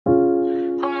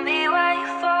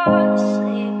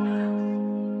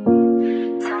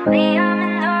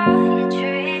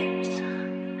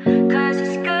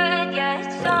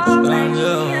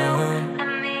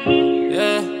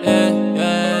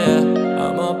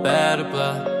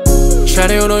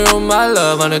Shawty, you know you're my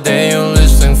love. On the day you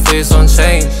listen, please don't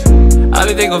change. I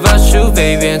be thinking about you,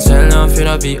 baby, and tell them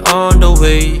finna be on the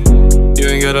way. You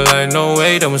ain't gotta lie, no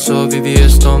way. That was so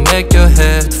VVS, don't make your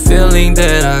head. The feeling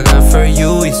that I got for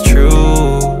you is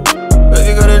true.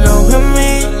 Baby, gotta go with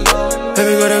me.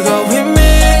 Baby, gotta go with me.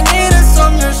 I need it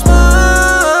from your smile.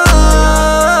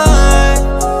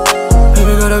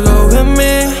 Baby, gotta go with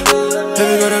me.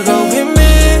 Baby, gotta go with me.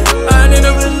 I need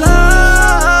a real love.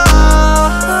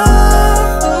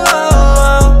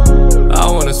 I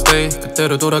wanna stay.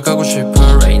 그때로 돌아가고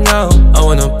싶어 right now. I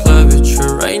wanna play with you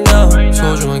right now.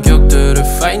 소중한 기억들을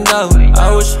find out.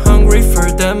 I was hungry for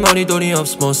that money. 돈이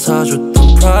없으면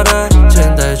사줬던 Prada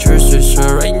쟨 다 해줄 수 있어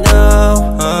right now.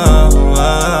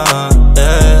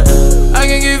 Yeah. I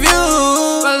can give you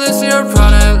Balenciaga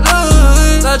Prada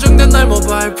look. 나중된 날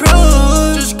mobile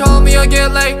proof. Just call me, I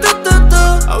get like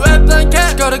I wet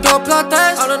blanket, gotta go plot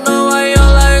test. I don't know why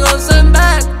you're like on send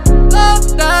back. Love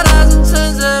that hasn't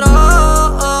changed at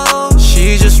all.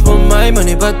 She just want my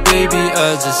money, but baby,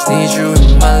 I just need you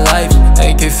in my life.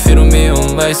 AK fit on me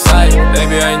on my side.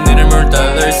 Baby, I need more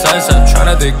dollar signs. I'm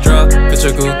tryna dig drop.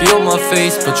 그저 그게 on my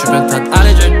face, but 주변 탓 안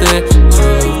해줄 때. To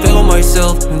feel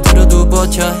myself, 흔들어도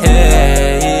버텨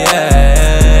해.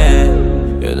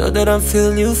 You know that I'm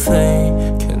feeling you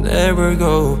fame. Can never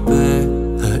go back.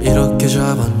 날 이렇게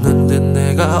잡았는데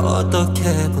내가 어떻게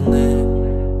보내.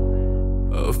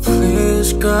 Oh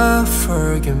please God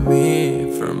forgive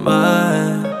me for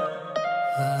my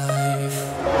life.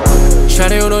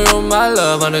 Shawty, you know you're my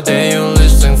love. On the day you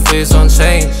listen, please don't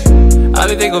change. I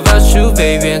be thinking about you,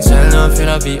 baby, and tell them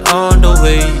finna be on the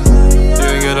way. You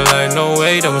ain't gotta lie, no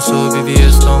way. That was so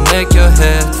VVS, don't make your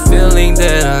head. The feeling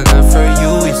that I got for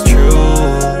you is true.